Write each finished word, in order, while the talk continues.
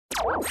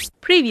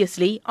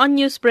Previously on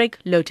Newsbreak,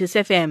 Lotus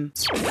FM.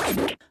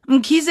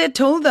 Mkhize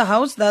told the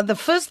House that the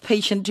first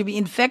patient to be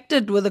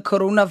infected with the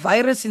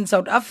coronavirus in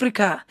South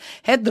Africa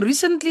had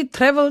recently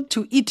travelled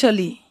to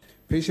Italy.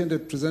 Patient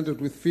had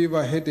presented with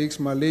fever, headaches,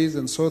 malaise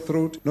and sore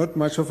throat, not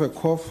much of a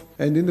cough.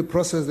 And in the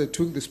process, they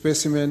took the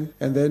specimen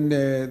and then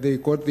they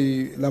got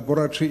the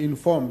laboratory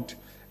informed.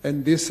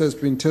 And this has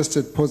been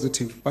tested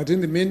positive. But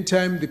in the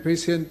meantime, the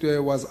patient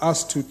was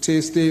asked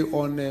to stay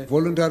on a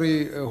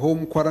voluntary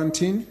home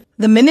quarantine.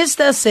 The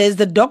minister says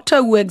the doctor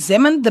who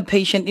examined the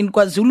patient in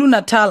Kwazulu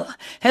Natal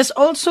has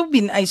also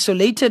been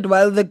isolated,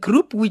 while the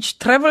group which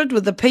travelled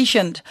with the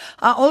patient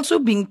are also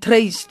being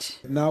traced.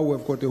 Now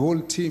we've got a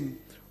whole team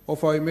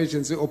of our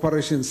emergency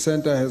operations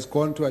center has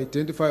gone to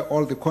identify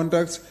all the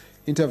contacts,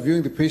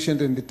 interviewing the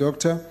patient and the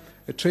doctor.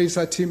 A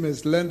tracer team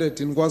has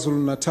landed in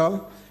Kwazulu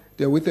Natal.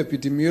 They're with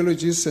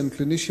epidemiologists and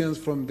clinicians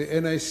from the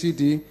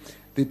NICD.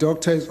 The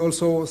doctor is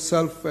also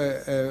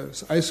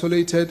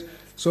self-isolated.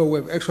 So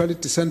we've actually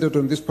descended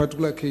on this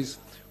particular case.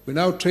 We're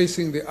now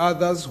tracing the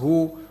others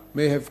who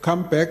may have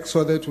come back,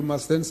 so that we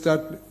must then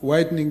start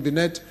widening the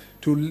net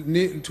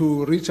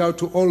to reach out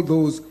to all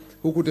those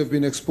who could have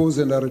been exposed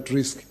and are at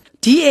risk.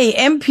 DA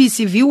MP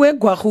Siviwe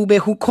Gwarube,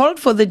 who called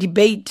for the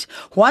debate,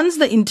 wants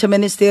the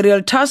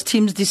Interministerial Task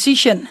Team's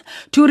decision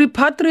to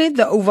repatriate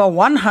the over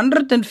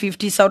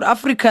 150 South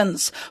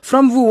Africans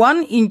from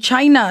Wuhan in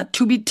China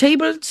to be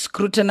tabled,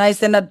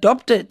 scrutinized and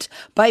adopted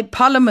by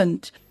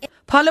Parliament.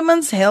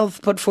 Parliament's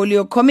Health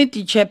Portfolio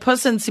Committee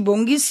Chairperson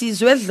Sibongisi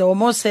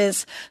Zweli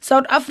says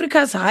South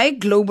Africa's high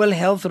global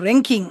health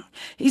ranking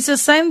is a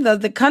sign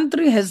that the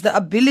country has the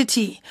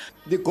ability.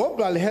 The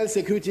Global Health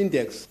Security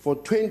Index for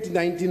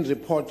 2019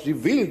 report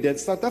revealed that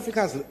South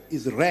Africa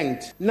is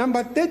ranked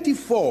number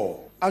 34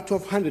 out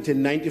of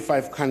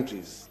 195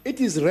 countries.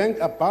 It is ranked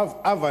above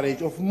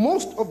average of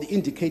most of the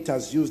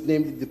indicators used,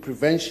 namely the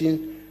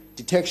prevention,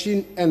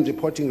 detection and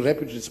reporting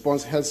rapid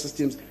response health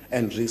systems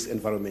and risk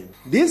environment.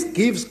 This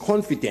gives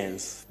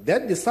confidence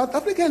that the South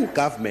African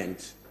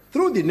government,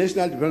 through the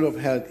National Department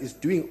of Health, is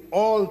doing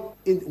all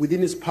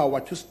within its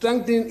power to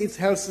strengthen its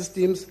health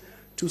systems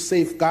to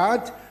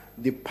safeguard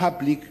the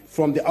public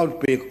from the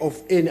outbreak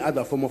of any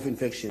other form of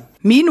infection.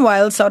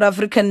 Meanwhile, South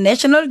African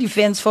National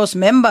Defence Force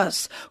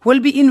members will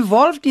be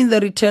involved in the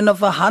return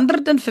of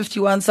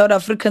 151 South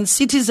African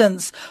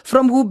citizens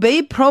from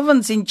Hubei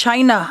province in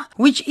China,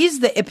 which is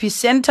the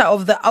epicenter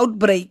of the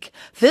outbreak.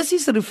 This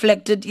is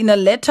reflected in a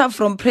letter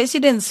from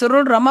President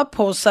Cyril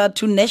Ramaphosa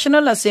to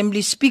National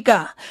Assembly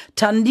Speaker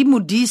Thandi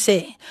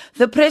Modise.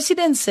 The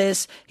President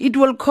says it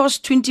will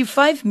cost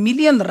 25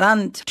 million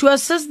rand to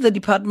assist the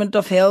Department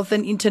of Health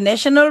and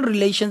International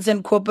Relations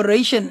and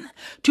Cooperation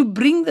to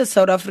bring the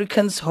South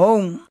Africans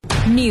home.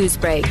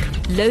 Newsbreak,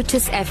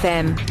 Lotus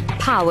FM,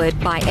 powered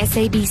by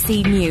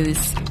SABC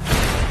News.